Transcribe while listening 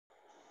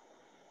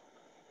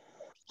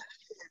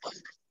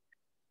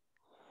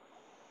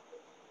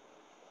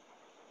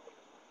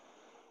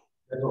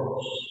দেখো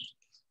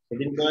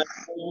সেদিন করে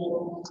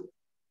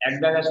এক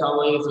দাগে সব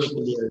হয়ে গেছিল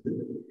ক্লিয়ার,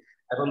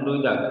 এখন দুই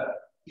দাগ।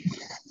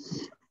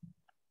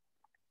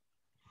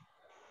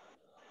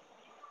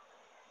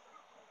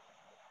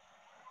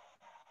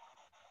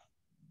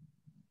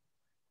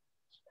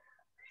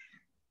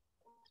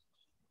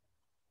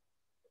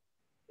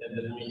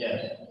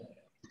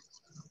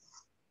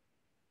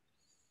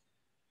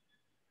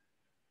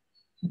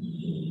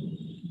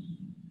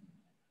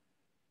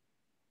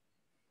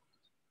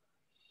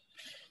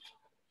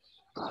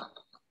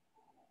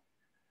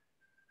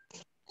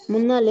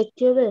 মুন্না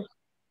লিখতে হবে,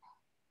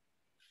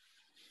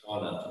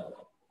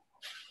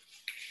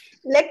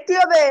 লিখতে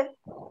হবে।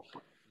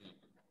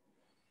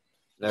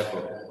 দেখো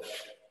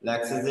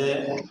লেখছে যে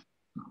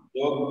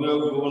যোগ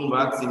বিয়োগ গুণ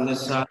ভাগ চিহ্নের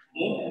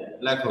সাহায্যে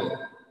লেখো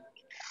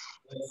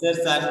x এর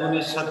 4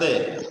 গুণের সাথে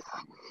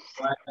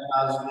y এর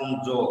 5 গুণ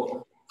যোগ।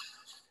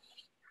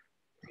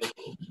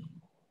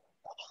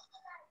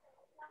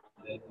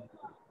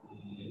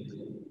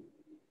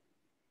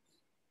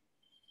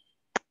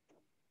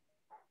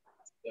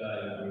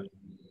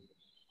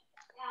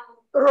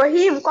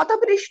 রহিম কত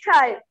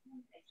পৃষ্ঠায়?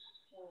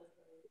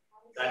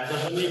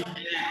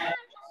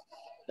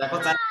 দেখো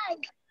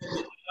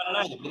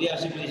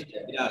 82 পৃষ্ঠা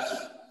 82।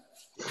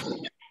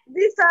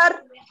 জি স্যার।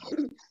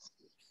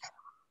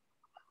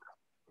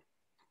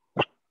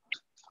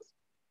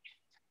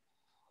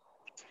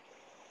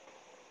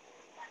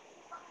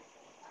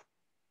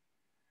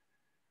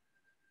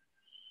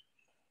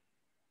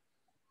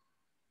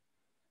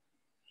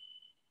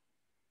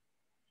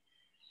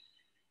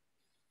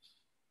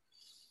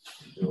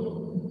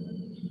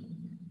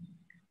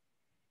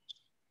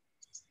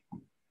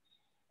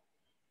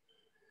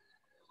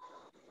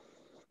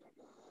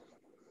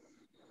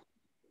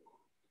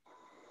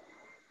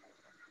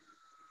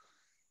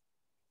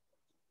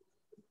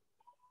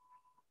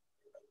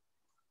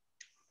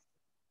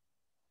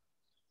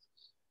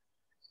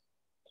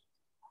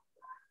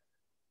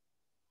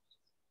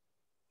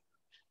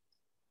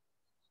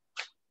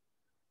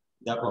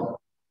 দেখো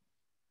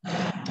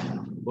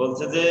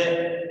বলছে যে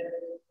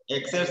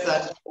x এর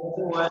 4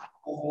 y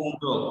গুণ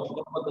যোগ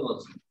কত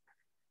বলছে,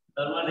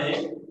 তার মানে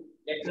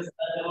x এর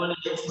 4 মানে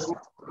x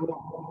গুণ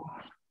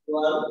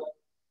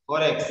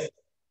 4x,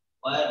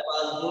 y এর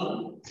 5 গুণ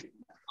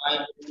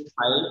 5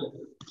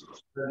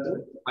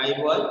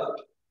 5y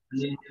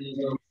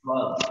যোগ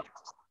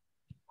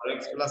 4x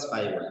প্লাস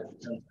 5y।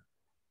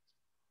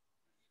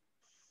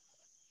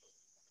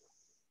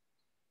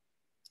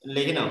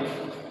 লিখে নাও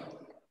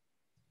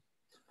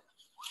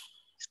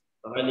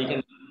সবাই, লিখে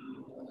নাও।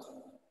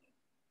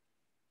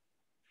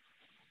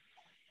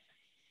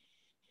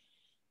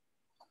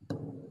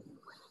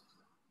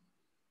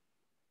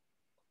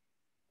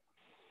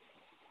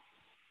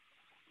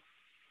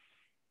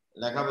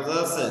 লেখা বোঝা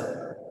যাচ্ছে?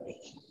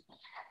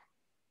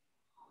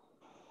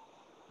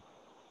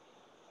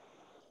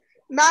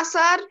 না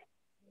স্যার।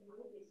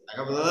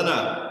 লেখা বোঝা যায় না?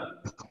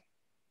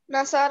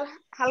 না স্যার,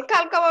 হালকা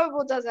হালকা ভাবে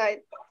বোঝা যায়।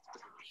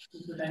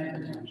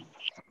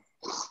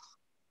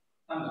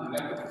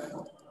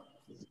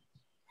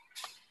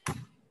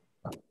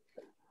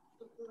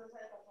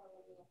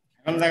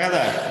 এখন দেখা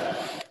যায়?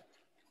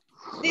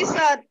 জি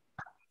স্যার।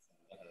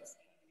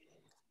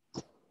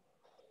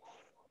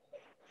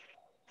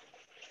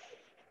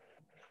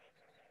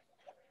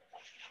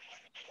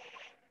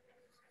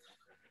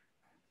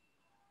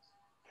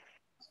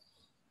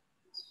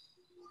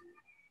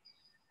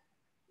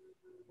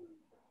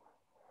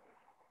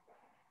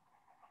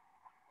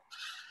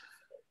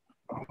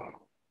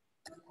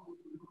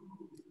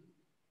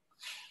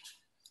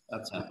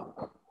 আচ্ছা আচ্ছা,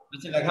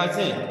 লেখা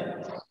আছে,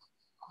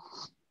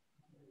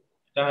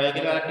 এটা হয়ে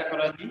গেলে আরেকটা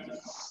করা দিই।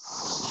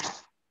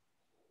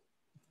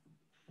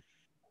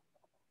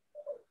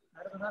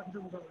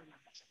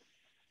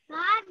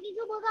 স্যার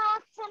কিছু বোঝা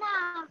যাচ্ছে না।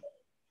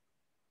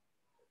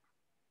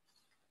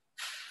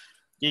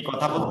 কি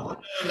কথা বলতে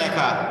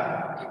লেখা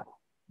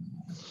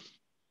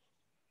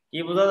কি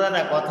বোঝা যায়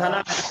না? কথা না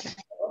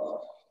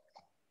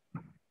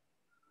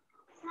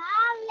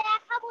স্যার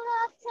লেখা বোঝা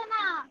যাচ্ছে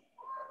না।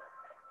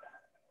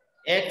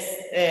 x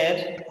এর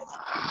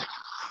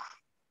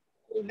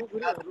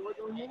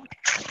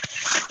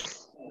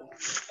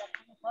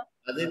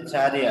আজিব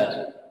 4 ইয়ার,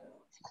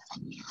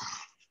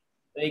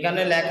 তো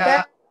এখানে লেখা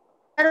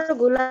আর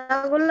গোলা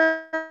গোলা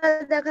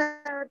দেখা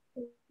যাচ্ছে।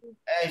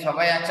 এই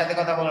সবাই একসাথে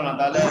কথা বলো না,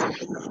 তাহলে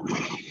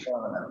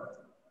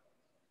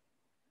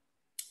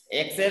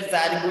x এর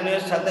 4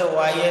 গুণের সাথে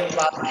y এর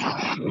 5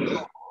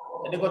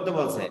 এটা করতে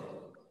বলছে।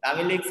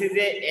 আমি লিখছি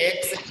যে x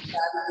এর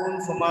 4 গুণ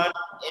সমান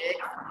x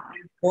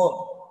 4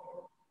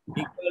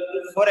 equal to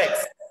 4x,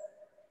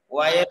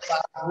 y এর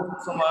 5 গুণ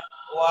সমান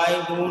y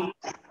গুণ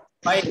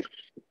 5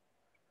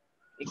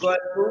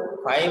 ইকুয়াল টু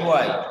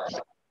 5y।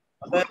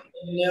 অতএব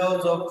নির্ণেয়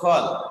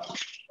যোগফল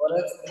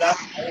 4x plus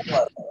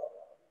 5y,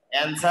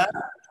 answer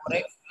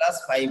 4x plus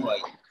 5y।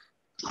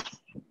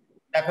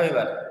 দেখো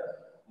এবার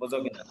বুঝো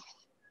কিনা,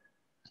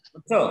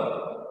 বুঝছো?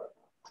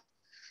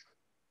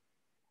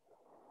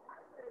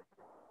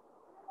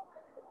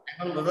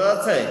 এখন বোঝা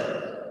যাচ্ছে?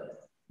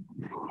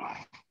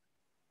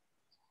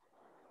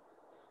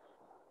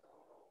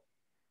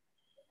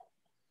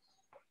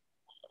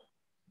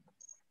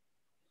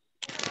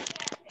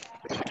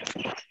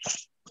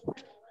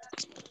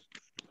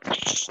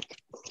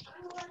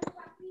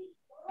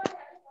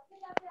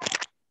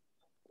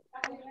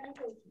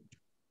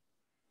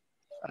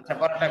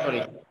 আচ্ছা পরেরটা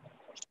করি।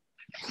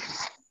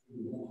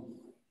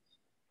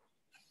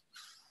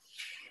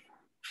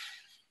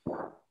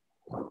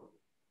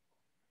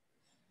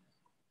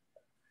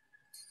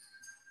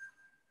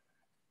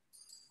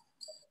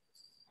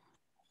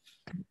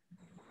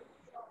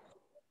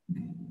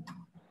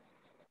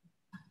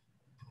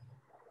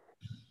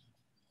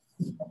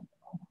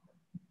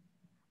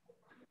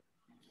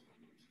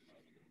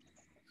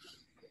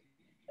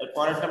 এর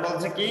পরেরটা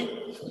বলছে কি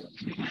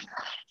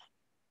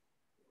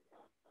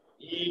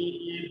এ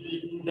এ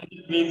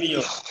বি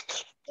বিয়োগ,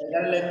 এটা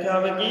লিখতে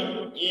হবে কি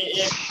এ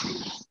এক্স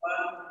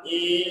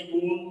এ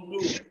গুণ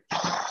 2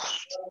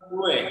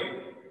 2a,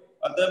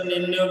 অতএব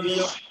নির্ণয়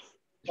বিয়োগ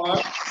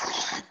cos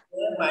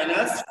a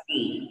মাইনাস b,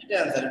 এটা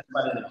आंसर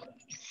পারে না।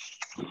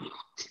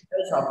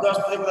 এই শব্দ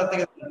আসছে কোথা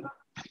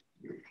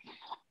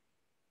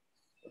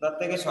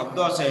থেকে শব্দ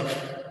আসে?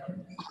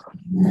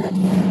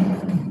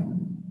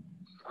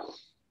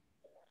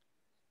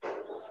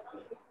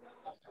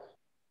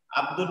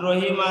 আব্দুর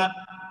রহিম আর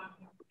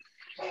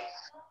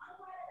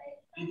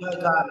হৃদয়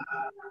খান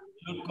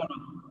মিউট করো।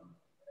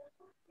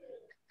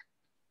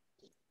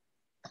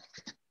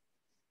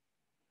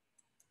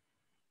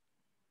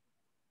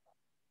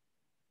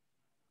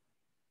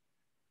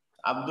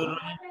 আব্দুর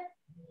রহিম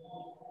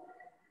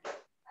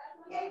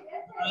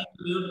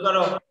মিউট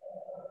করো।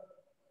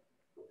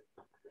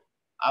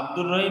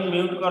 আব্দুর রহিম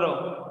মিউট করো।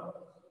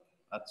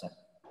 আচ্ছা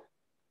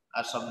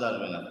আর শব্দ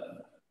আসবে না।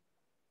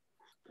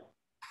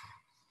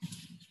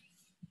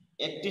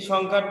 একটি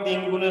সংখ্যার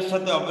 3 গুণের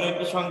সাথে অপর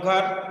একটি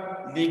সংখ্যার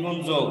দ্বিগুণ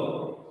যোগ।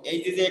 এই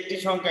যে একটি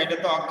সংখ্যা এটা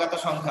তো অজ্ঞাত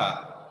সংখ্যা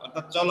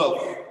অর্থাৎ চলক,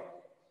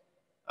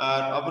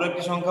 আর অপর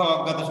একটি সংখ্যা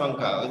অজ্ঞাত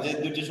সংখ্যা। ওই যে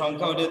দুটি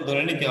সংখ্যা ওটা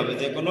ধরে নিতে হবে,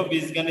 যে কোনো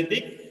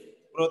বীজগাণিতিক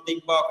প্রতীক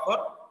বা অক্ষর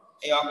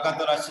এই অজ্ঞাত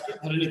রাশিকে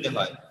ধরে নিতে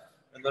হয়।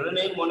 ধরে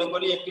নেই, মনে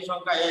করি একটি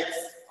সংখ্যা x,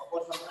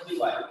 অপর সংখ্যাটি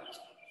y।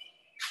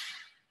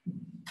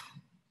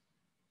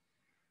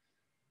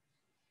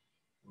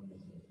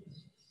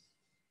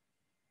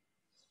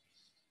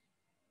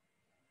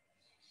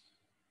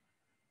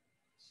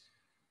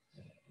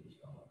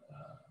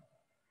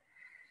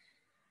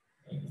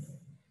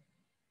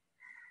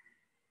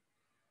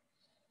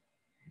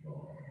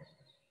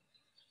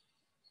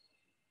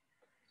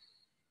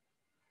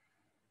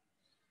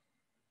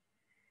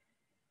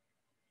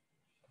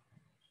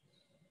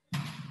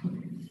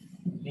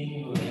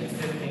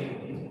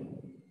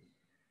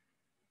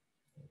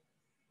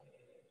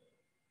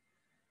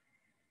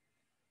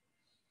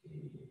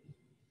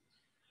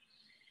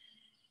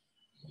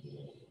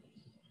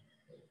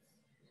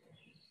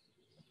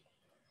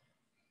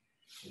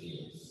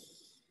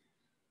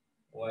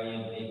 y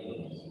এর দ্বিগুণ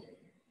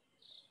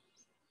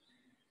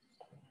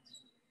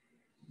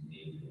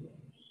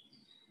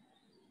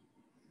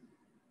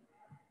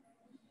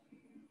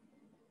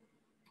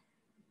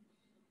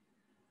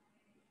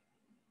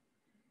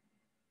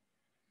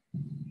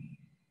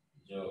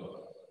যোগ।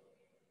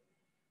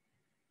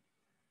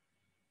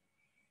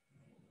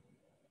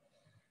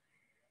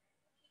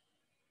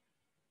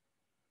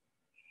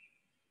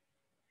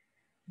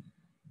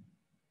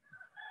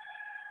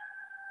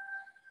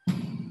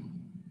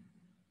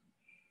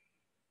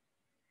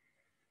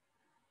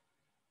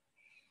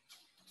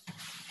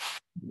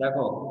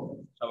 দেখো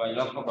সবাই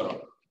লক্ষ্য করো,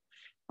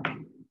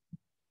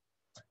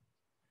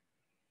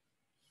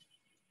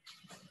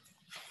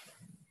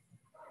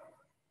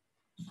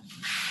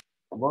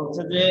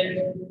 বলছে যে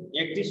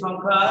একটি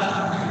সংখ্যা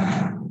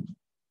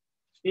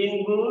 3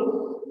 গুণ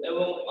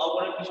এবং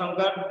অপর একটি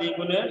সংখ্যার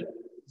দ্বিগুণের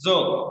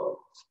যোগ।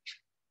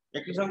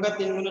 একটি সংখ্যা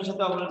 3 গুণের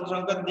সাথে অপর একটি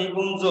সংখ্যার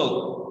দ্বিগুণ যোগ।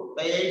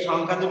 তাই এই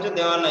সংখ্যা দুটো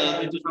দেওয়া নাই,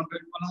 এই দুটো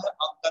সংখ্যাকে বলা হয়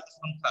অজ্ঞাত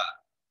সংখ্যা।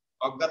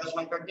 অজ্ঞাত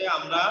সংখ্যাকে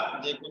আমরা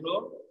যে কোনো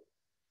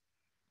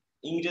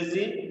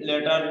ইংরেজি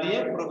লেটার দিয়ে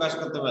প্রকাশ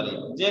করতে পারি,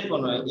 যে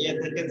কোনো এ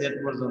থেকে জেড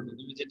পর্যন্ত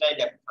তুমি যেটাই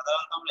লেখো।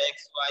 সাধারণত আমরা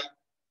x Y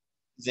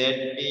Z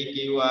P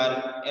Q R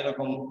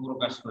এরকম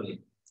প্রকাশ করি,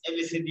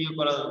 এবিসিডি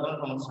করার কোনো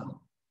সমস্যা নেই।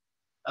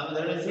 আমি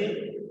ধরে নিয়েছি,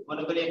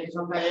 মনে করি একটি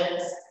সংখ্যা x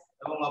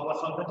এবং অপর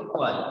সংখ্যাটি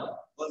y।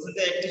 বলছে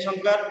যে একটি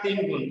সংখ্যার 3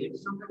 গুণ, একটি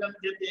সংখ্যাকে আমি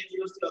যেহেতু x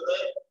বলছি,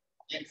 অতএব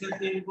x এর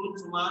 3 গুণ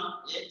সমান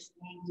x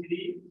গুণ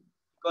 3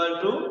 ইকুয়াল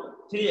টু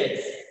 3x,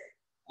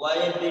 y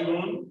এর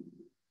দ্বিগুণ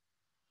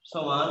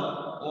সমান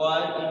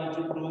y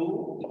into 2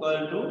 equal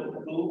to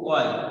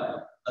 2y।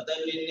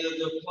 অতএব নির্ণেয়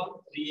যোগফল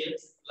 3x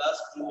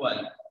 2y।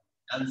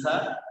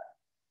 Answer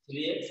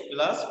 3x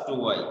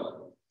 2y।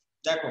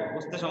 দেখো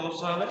বুঝতে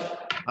সমস্যা হবে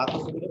হাতে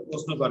করে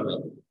প্রশ্ন করবে,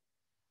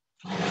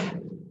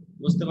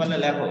 বুঝতে পারলে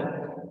লেখো,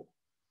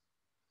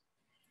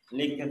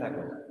 লিখতে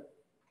থাকো।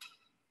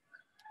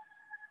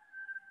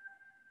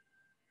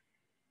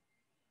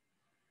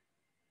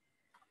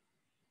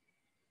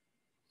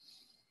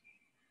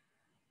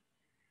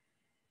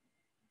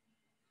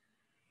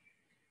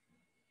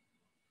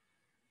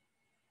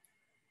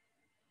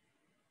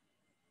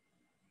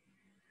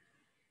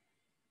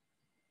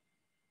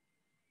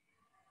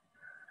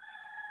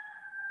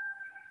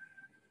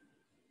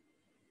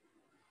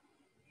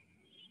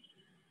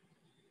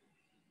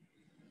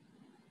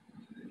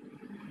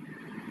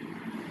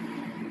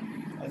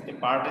 আজকে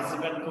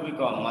পার্টিসিপেন্ট খুবই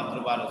কম, মাত্র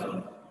 12 জন।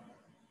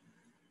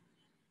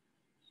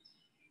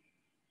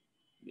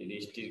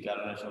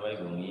 কারণে সবাই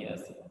ঘুমিয়ে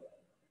আছে।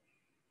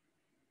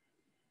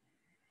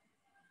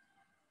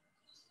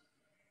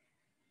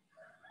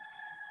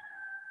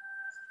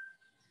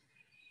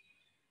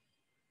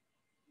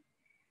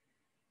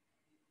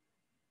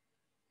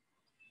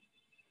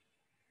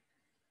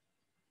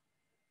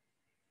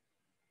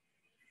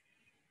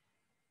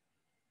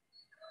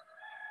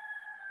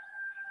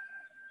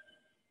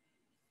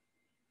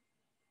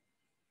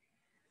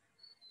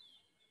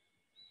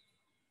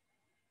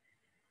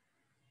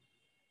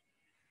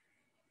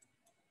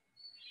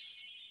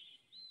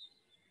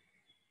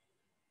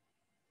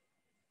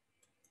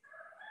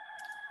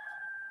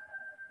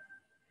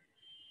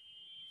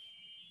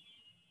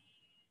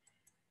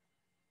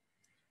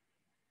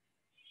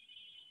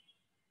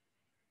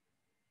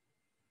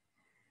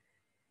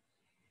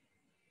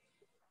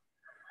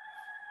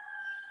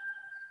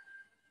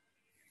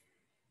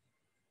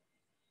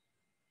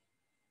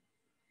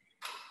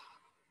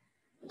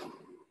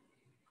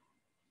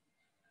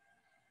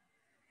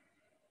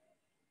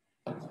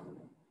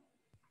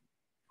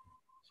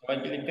 সবাই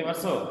কি লিখতে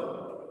পারছো?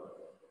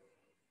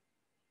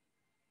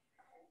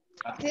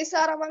 জি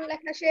স্যার, আমার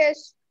লেখা শেষ।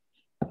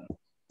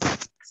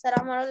 স্যার,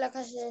 আমারও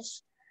লেখা শেষ।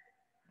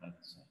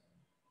 আচ্ছা,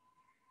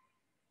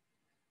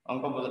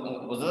 অঙ্ক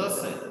বোঝা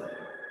যাচ্ছে?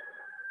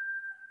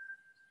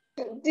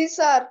 জি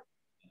স্যার।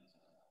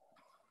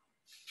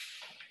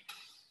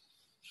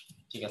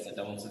 ঠিক আছে,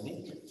 এটা মুছে দিই।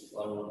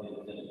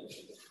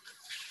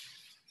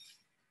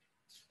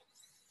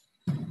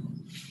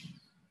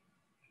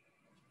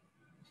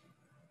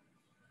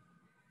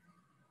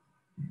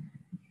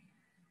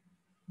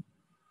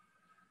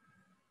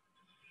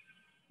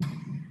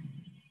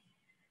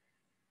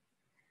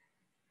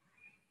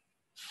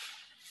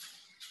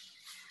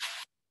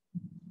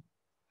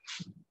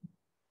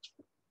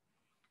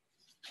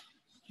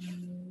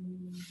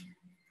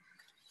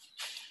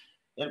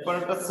 এরপর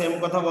একটা সেম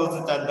কথা বলছে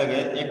 4 দাগে,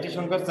 একটি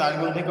সংখ্যার 4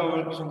 গুণ থেকে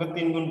অপর একটি সংখ্যার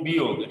 3 গুণ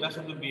বিয়োগ। এটা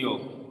শুধু বিয়োগ,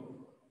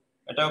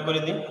 এটাও করে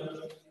দিই।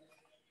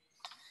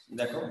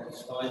 দেখো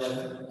সবাই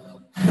জানে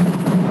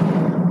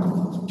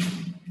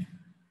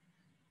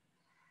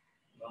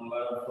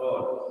নাম্বার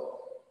 4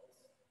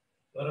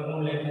 এরকম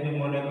লেখে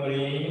মনে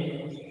করি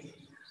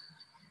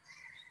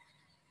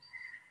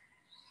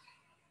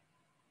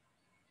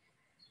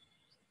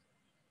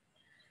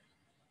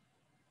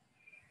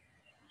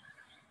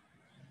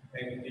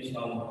একটি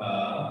সংখ্যা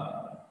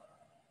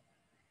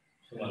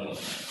সমান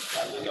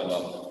কাজে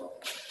জবাব।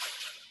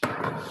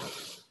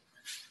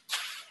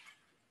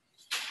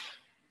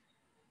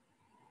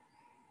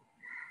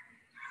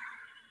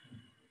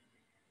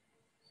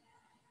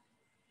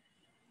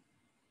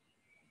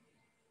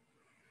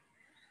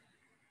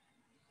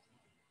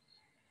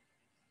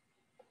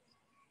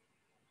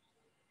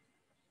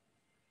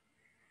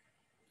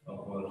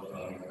 অপর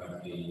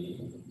সংখ্যাটি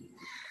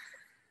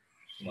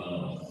সমান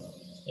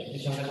একটি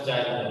সংখ্যা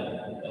 4 গুণ,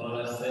 যেমন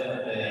আছে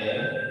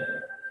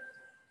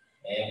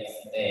x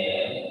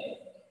এর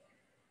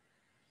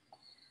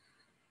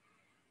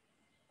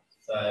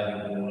 4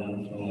 গুণ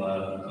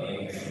সমান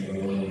x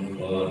গুণ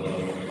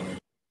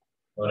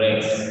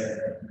 4x,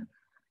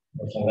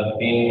 সংখ্যা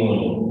 3 গুণ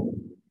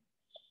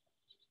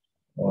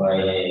y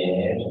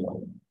এর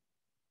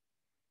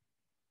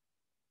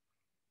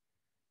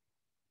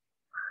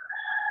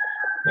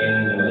 10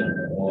 গুণ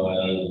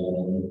y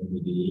গুণ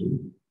 3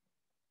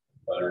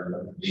 equal to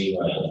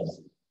 3y,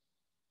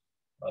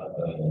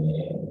 অতএব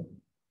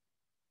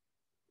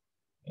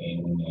n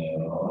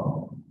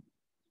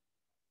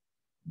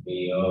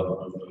বিয়োগ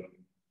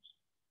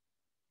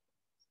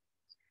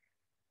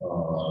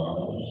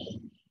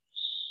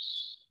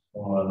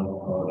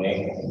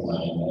 4x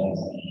minus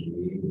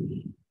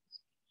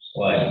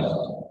 3y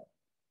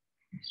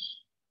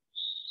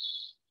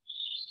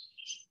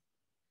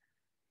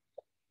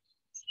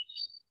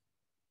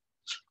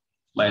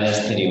minus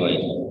 3y।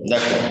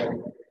 দেখো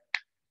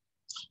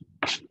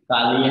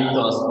কালি একটু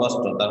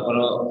অস্পষ্ট,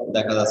 তারপরেও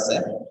দেখা যাচ্ছে।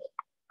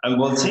 আমি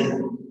বলছি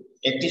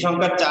একটি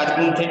সংখ্যার 4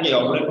 গুণ থেকে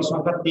অপর একটি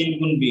সংখ্যার 3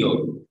 গুণ বিয়োগ।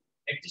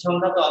 একটি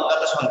সংখ্যা তো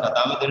অজ্ঞাত সংখ্যা, তো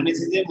আমি ধরে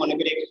নিচ্ছি যে মনে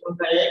করি একটি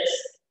সংখ্যা x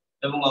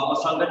এবং অপর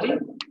সংখ্যাটি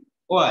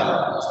y,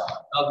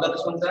 অজ্ঞাত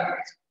সংখ্যা।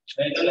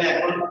 তাহলে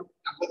এখন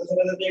অজ্ঞাত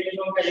সংখ্যা যদি একটি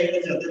সংখ্যা x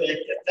এর সাথে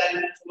x এর 4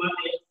 গুণ সমান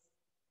x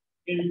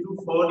into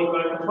 4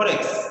 equal to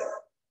 4x,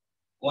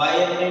 y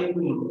এর 3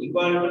 গুণ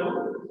equal to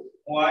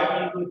y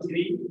into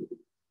 3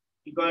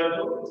 equal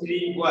to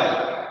 3y,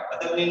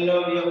 অর্থাৎ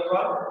নির্ণয়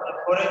বিয়োগফল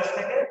 4x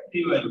থেকে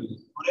 3y,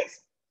 4x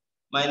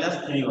minus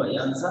 3y,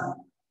 answer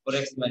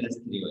 4x minus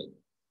 3y।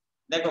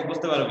 দেখো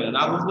বুঝতে পারবে,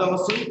 না বুঝলে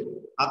অবশ্যই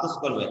হাতস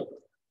করবে,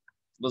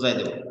 বুঝাই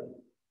দেব।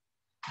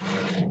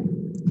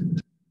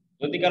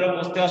 যদি কারো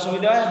বুঝতে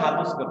অসুবিধা হয়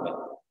হাতস করবে।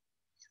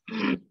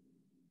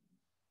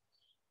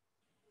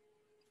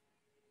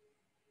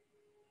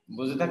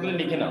 বুঝে থাকলে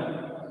লিখে নাও।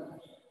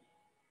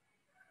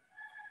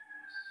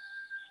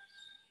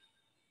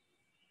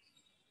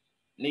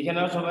 লিখে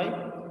নাও সবাই।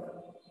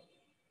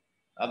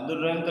 আব্দুর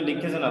রহিম তো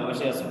লিখতেছে না,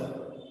 বসে আছো।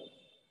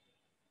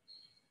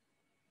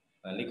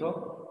 লিখো।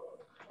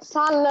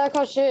 স্যার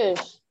লেখা শেষ।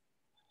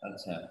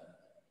 আচ্ছা,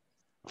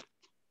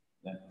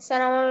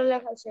 স্যার আমার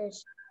লেখা শেষ।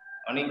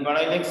 অনেক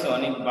বড়ই লিখছো,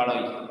 অনেক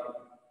বড়ই।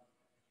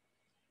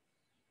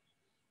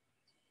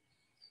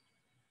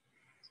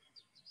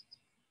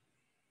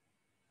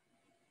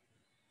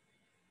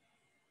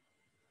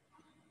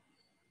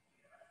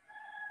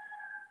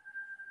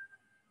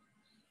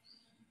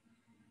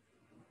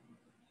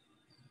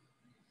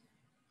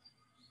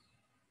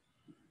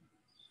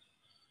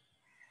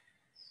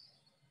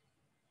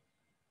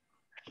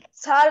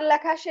 স্যার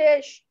লেখা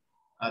শেষ।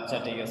 আচ্ছা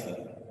ঠিক আছে,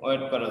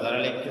 ওয়েট করো, যারা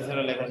লিখতেছিল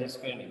লেখা শেষ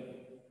করে নি।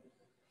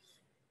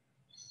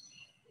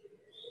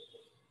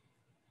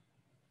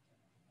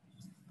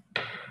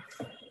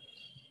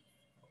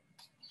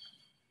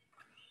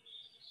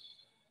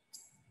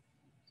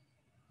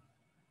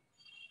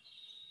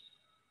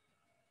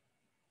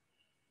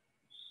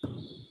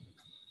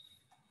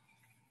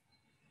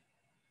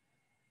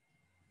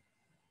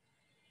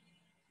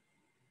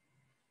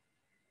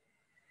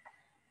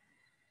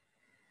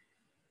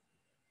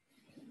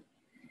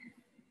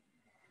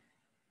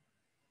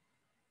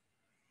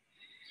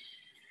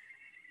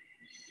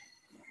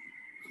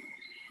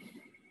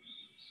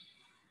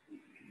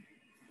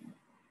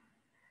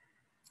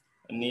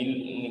 নীল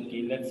কি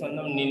লেখছেন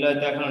নাম? নীলয়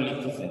তো এখনো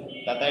লিখতেছে,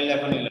 তাড়াতাড়ি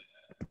লেখো নীলয়।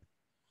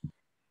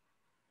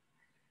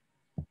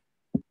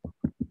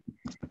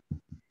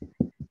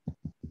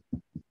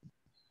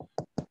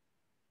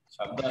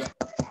 শব্দ আসছে।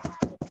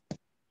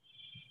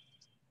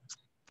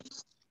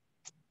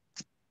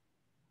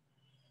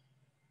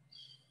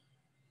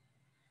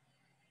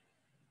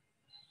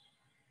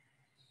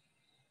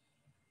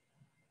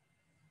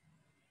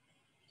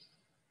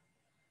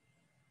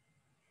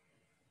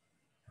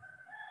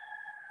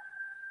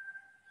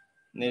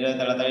 নীলয়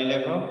তাড়াতাড়ি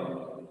লেখো।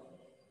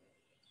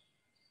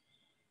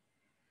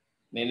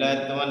 নীলয়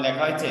তোমার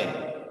লেখা হয়েছে?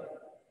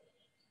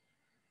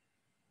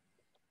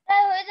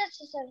 প্রায় হয়ে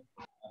যাচ্ছে স্যার।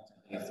 আচ্ছা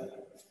ঠিক আছে।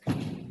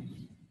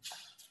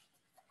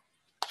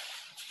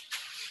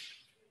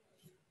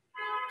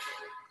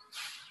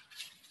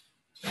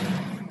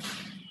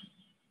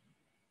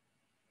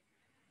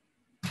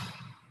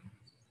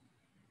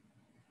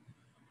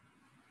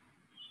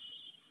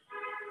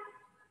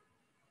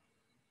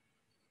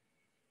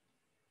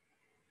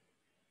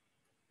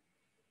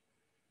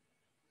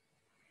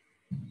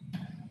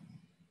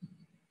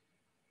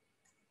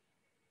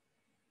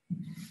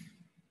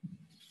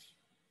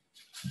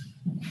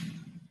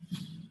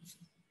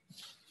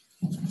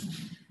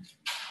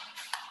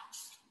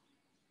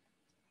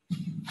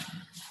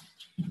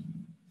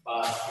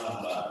 পাঁচ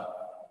নাম্বার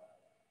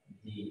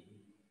জি।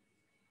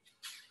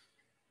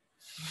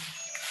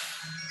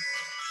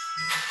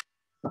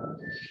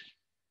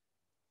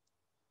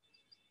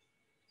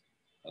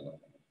 হ্যালো,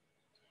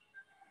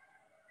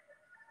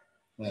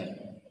 হ্যাঁ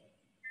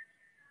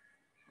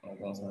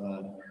ওয়ালাইকুম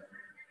আসসালাম।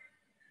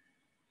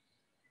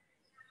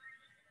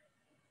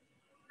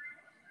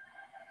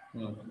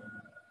 হুম,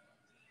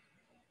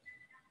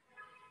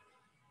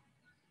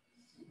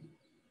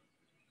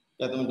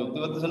 তুমি ঢুকতে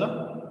পারতেছো না?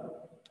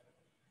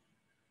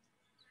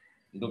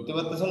 ঢুকতে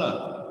পারতেছো না?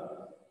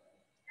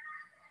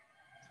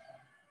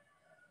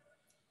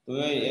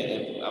 তুমি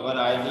আবার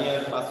আইডি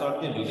আর পাসওয়ার্ড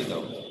দিয়ে ঢুকে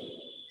দাও।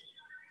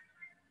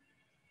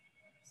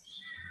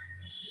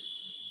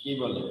 কি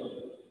বলে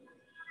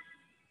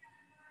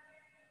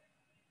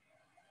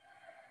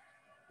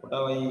ওটা?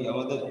 ওই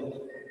আমাদের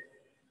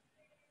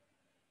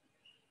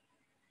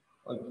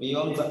ওই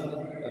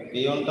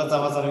পিয়নটা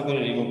চাপাচাপি করে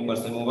রিমুভ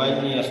করছে, মোবাইল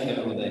নিয়ে আসতে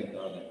হবে বোধহয়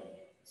আমাদের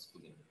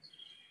স্কুলে।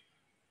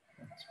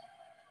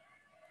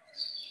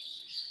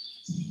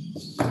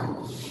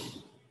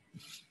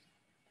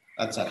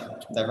 আচ্ছা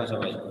দেখো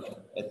সবাই,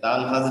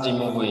 তানহাজ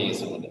রিমুভ হয়ে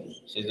গেছে বলে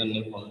সেই জন্য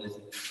ফোন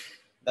দিয়েছে।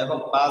 দেখো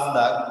 5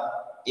 দাগ,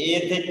 এ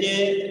থেকে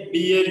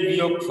বি এর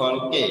বিয়োগফল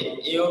কে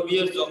এ ও বি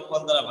এর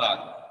যোগফল দ্বারা ভাগ।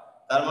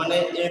 তার মানে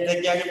এ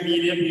থেকে আগে বি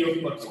এর বিয়োগ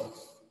করছো,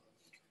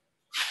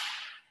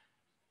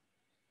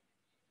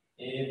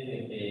 এ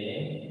থেকে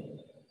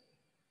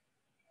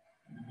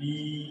বি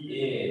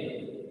এর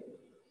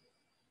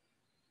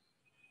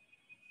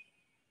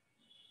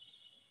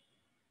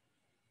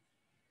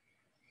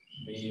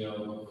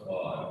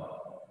বিয়োগফল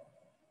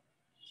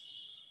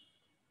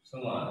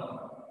সমান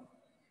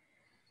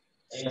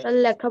স্যার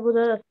লেখা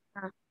বোঝা যাচ্ছে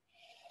না।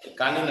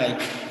 কালি নাই,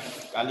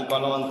 কালি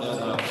কলম আনতে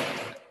হবে না।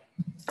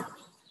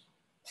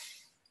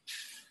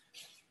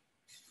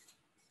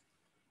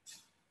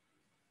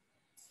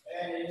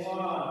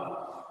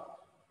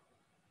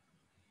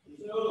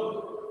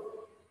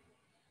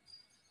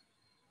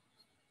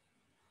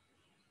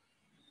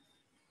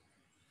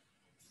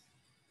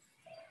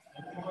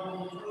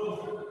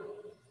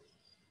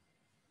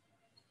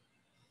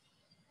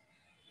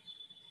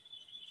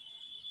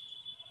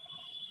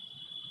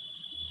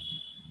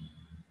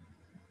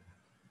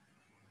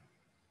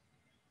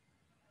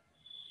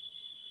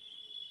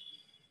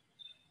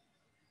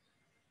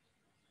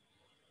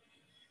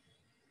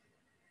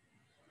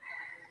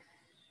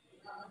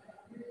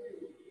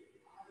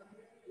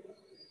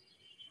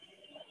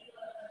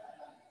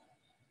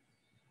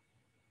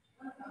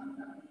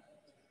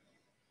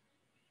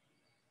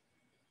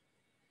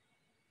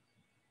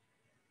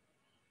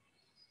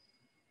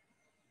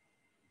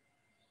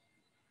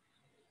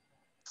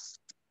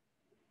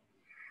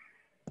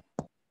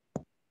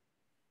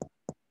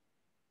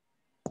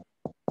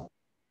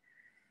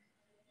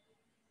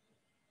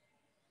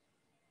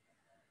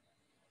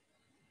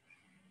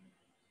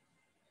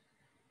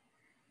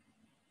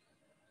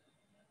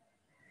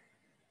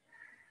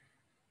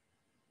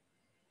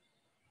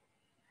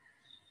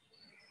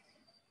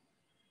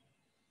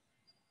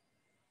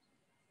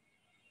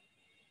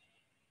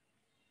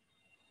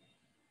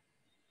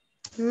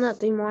 না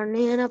তুই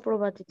মর্নিং এ না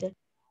প্রভাতীতে,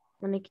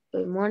 মানে কি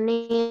তুই মর্নিং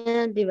এ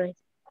না দিবাই?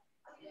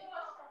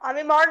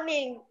 আমি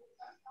মর্নিং।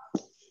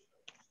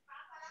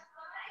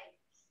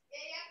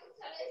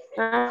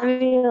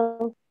 আমিও।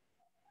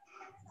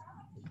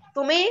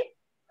 তুমি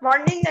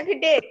মর্নিং নাকি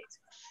ডে?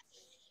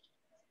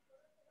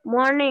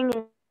 মর্নিং এ।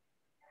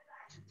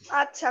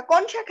 আচ্ছা,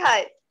 কোন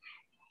শাখায়?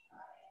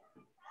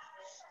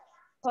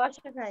 ক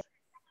শাখায়?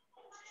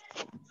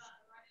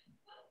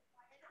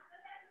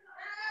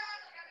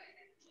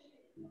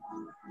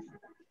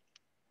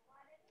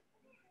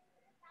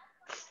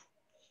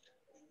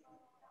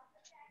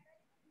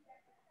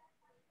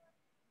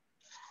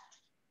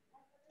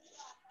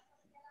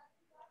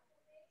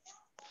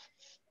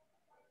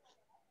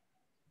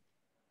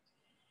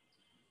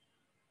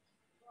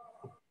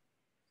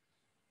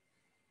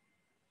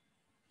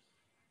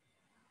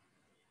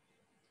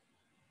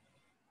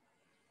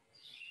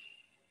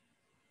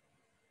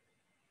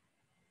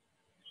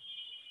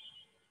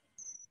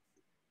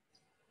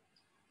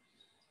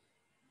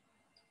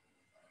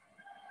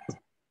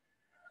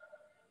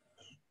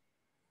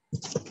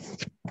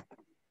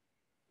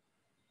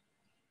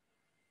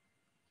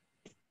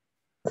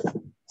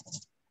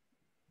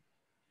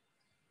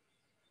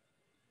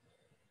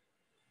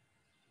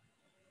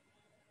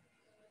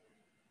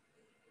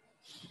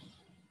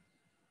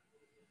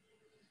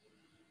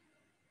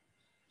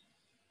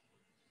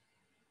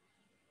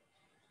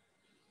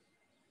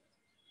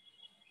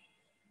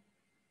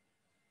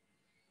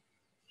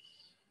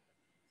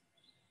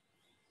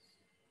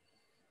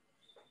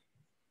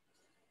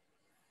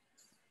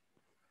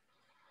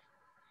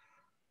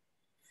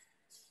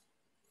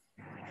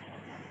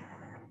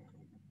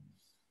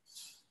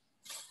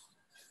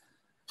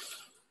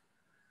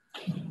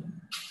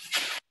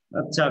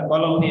 আচ্ছা,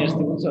 কলম নিয়ে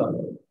আসতে বুঝছো?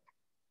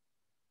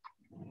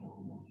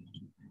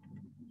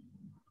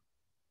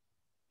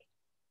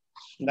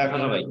 দেখো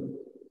সবাই,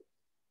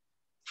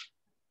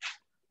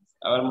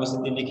 আবার মুছে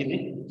দিয়ে লিখে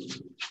দিই।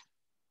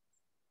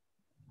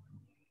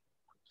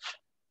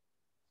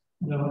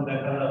 যখন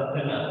দেখা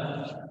যাচ্ছে না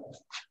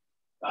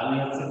কালি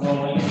হচ্ছে কম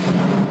হয়ে গেছে।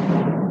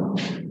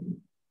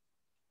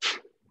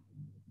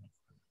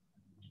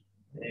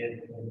 এর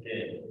থেকে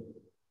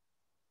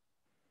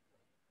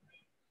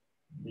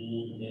বি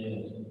এর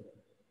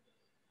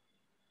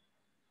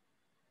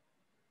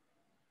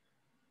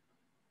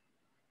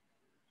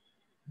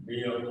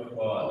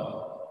বিয়োগফল।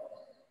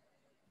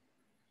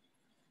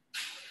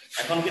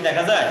 এখন কি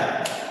দেখা যায়?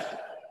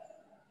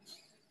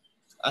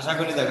 আশা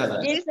করি দেখা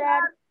যায়। জি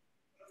স্যার,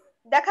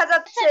 দেখা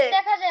যাচ্ছে।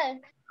 দেখা যায়।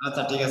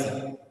 আচ্ছা ঠিক আছে,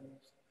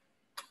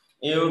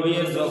 এ ও বি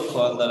এর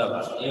যোগফল দ্বারা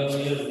ভাগ। এ ও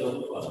বি এর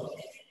যোগফল,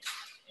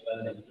 এবার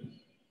দেখি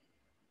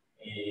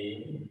এ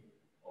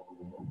ও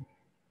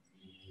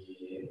বি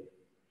এর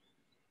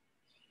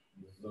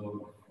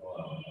যোগফল।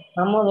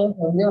 আমারও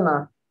হইলো না।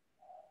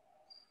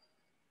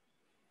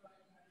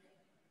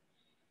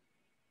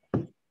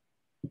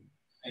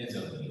 এই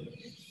যে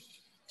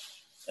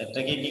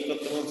এটাকে কি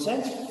করতে বলছে?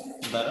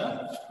 দ্বারা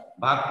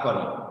ভাগ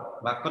করো,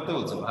 ভাগ করতে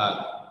বলছে, ভাগ।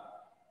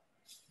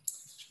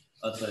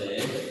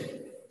 অতএব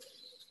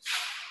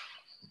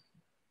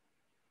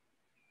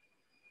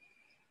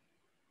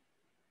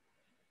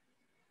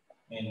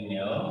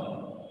নির্ণেয়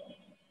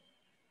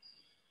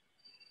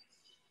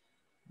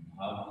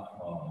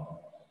ভাগফল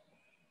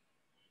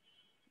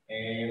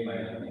a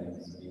minus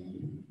b।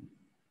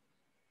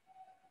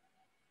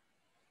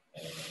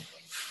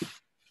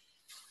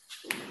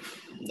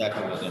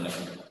 দেখো বুঝে না।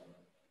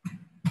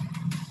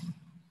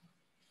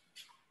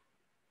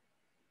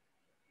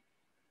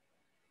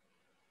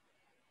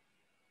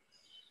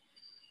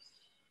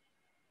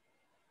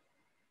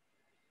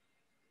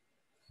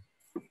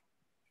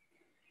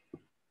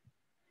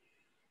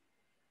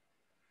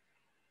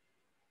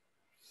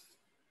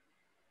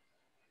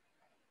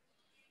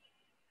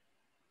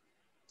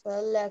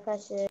 স্যার লেখা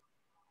শেষ।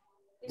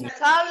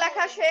 স্যার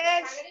লেখা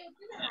শেষ।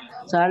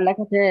 স্যার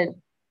লেখা শেষ।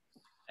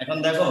 এখন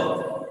দেখো,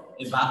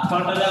 এই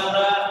ভাগফলটাকে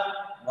আমরা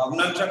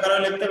ভগ্নাংশ আকারে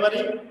লিখতে পারি,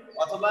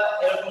 অথবা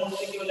এরকম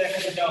কেউ লেখা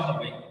দিতেও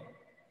হবে,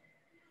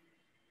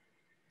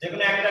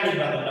 যেকোনো একটা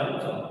লিখবা তোমরা,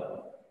 বুঝছো?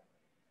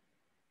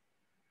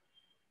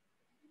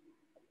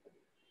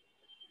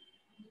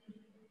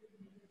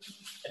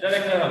 এটা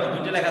লিখতে হবে,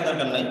 দুটো লেখা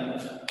দরকার নাই,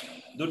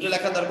 দুটো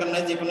লেখা দরকার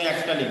নাই, যেকোনো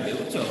একটা লিখবে,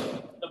 বুঝছো?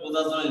 এটা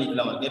বোঝার জন্য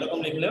লিখলাম আর কি, এরকম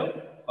লিখলেও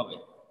হবে,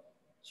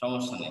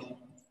 সমস্যা নেই।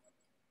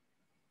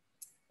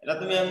 এটা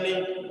তুমি এমনি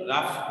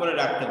রাফ করে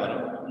রাখতে পারো,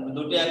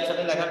 দুটো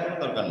একসাথে লেখার কোনো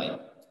দরকার নেই।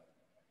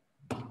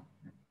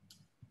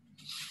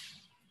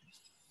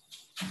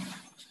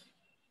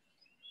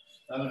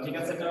 তাহলে ঠিক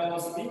আছে, এটা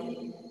অবস্থি।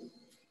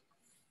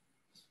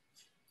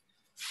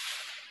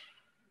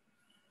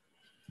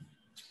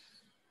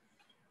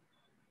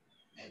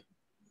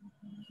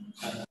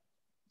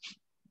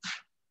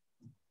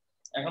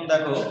 এখন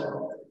দেখো,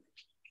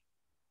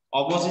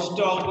 অবশিষ্ট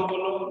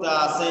অঙ্কগুলো যা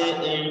আছে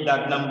এই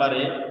দাগ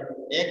নাম্বারে,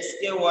 x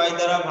কে y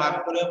দ্বারা ভাগ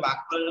করে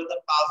ভাগফলের সাথে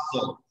 5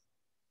 যোগ,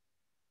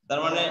 তার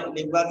মানে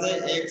লিখবা যে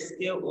x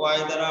কে y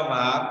দ্বারা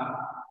ভাগ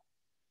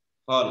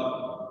ফল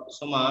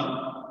সমান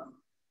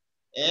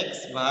x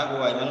ভাগ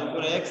y মানে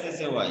উপরে x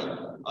নিচে y,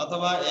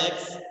 অথবা x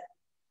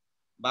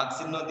ভাগ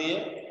চিহ্ন দিয়ে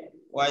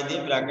y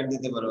দিয়ে ব্র্যাকেট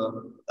দিতে পারো,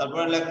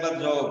 তারপরে লিখবা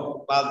যোগ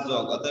 5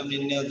 যোগ, অতএব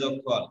নির্ণয়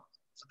যোগফল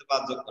সাথে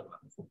 5 যোগ করবা।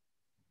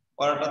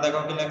 পরেরটা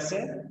দেখো কি লাগছে,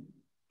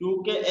 2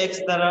 কে x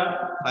দ্বারা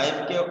 5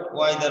 কে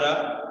y দ্বারা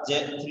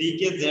 3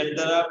 কে z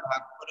দ্বারা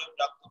ভাগ করে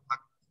প্রাপ্ত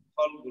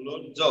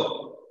ভাগফলগুলোর যোগ।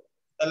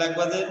 তাহলে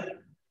লিখবা যে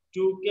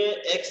 2 কে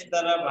x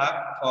দ্বারা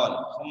ভাগফল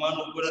সমান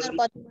উপরে স্যার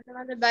কত মাঝে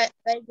মাঝে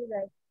বাইরে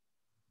যায়।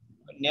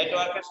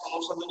 নেটওয়ার্কের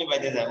সমস্যা যদি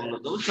বাইরে যায়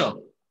মূলত, বুঝছো?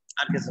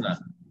 আর কিছু না।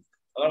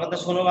 আমার কথা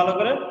শোনো ভালো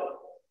করে।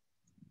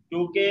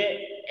 2 কে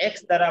x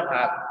দ্বারা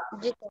ভাগ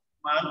জি স্যার।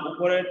 মান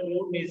উপরে 2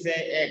 নিচে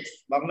x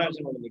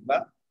ভগ্নাংশের মধ্যে লিখবা।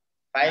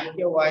 5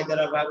 কে y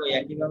দ্বারা ভাগ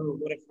একই ভাবে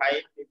উপরে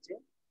 5 নিচে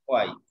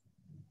y।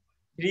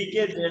 3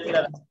 কে z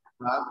দ্বারা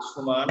ভাগ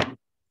সমান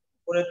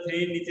উপরে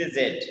 3 নিচে z।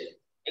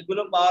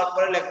 এগুলো পাওয়ার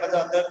পরে লিখবা যে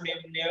অতএব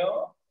নির্ণেয়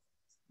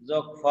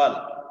যোগফল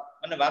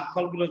মানে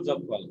ভাগফলগুলোর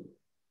যোগফল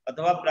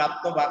অথবা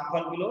প্রাপ্ত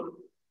ভাগফলগুলোর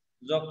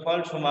যোগফল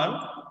সমান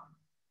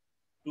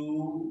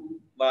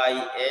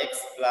 2/x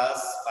plus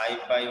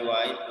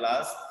 5/y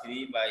plus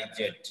 3/z।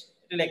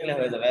 এটা লিখলে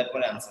হয়ে যাবে,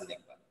 এরপরে आंसर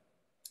লিখবা।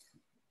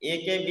 a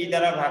কে b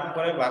দ্বারা ভাগ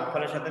করে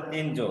ভাগফলের সাথে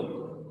 3 যোগ।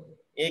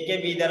 a কে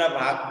b দ্বারা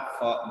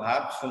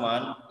ভাগ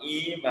সমান a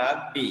ভাগ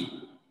b।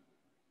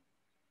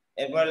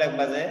 এরপর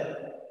লিখবা যে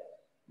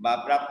বা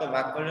প্রাপ্ত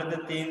ভাগফলের সাথে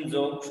 3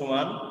 যোগ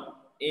সমান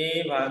a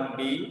ভাগ b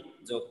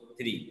যোগ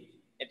 3।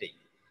 এটাই।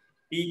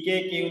 p কে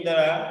q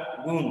দ্বারা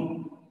গুণ,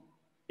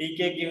 p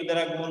কে q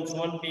দ্বারা গুণ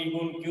সমান p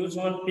গুণ q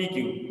সমান pq।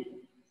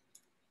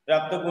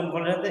 প্রাপ্ত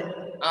গুণফলের সাথে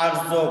r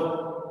যোগ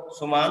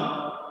সমান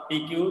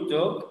pq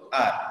যোগ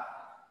r।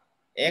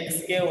 x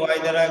কে y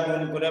দ্বারা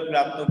গুণ করে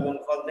প্রাপ্ত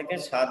গুণফল থেকে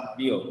 7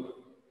 বিয়োগ।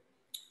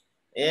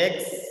 x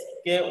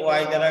কে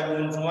y দ্বারা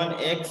গুণ সমান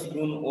x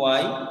গুণ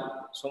y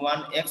সমান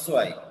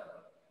xy।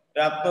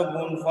 প্রাপ্ত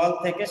গুণফল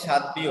থেকে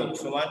 7 বিয়োগ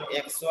সমান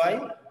xy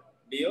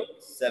বিয়োগ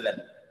 7।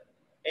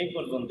 এই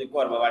পর্যন্তই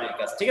করবা বাড়ির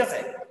কাজ, ঠিক আছে?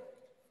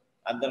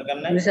 আর দরকার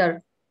নাই, জি স্যার।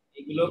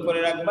 এগুলো করে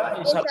রাখবা, জি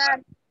ইনশাআল্লাহ স্যার।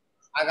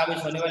 আগামী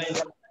শনিবার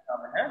ইনশাআল্লাহ দেখা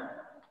হবে। হ্যাঁ,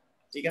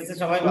 ঠিক আছে,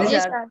 সবাই জি ভালো জি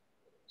স্যার। স্যার।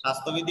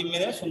 স্বাস্থ্যবিধি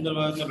মেনে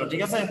সুন্দরভাবে চলো,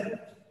 ঠিক আছে?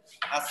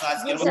 আচ্ছা জি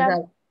আজকের জি মতো স্যার।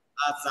 স্যার।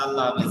 আচ্ছা,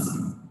 আল্লাহ হাফেজ।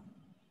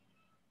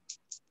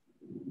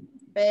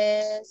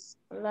 বেশ,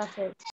 আল্লাহ হাফেজ।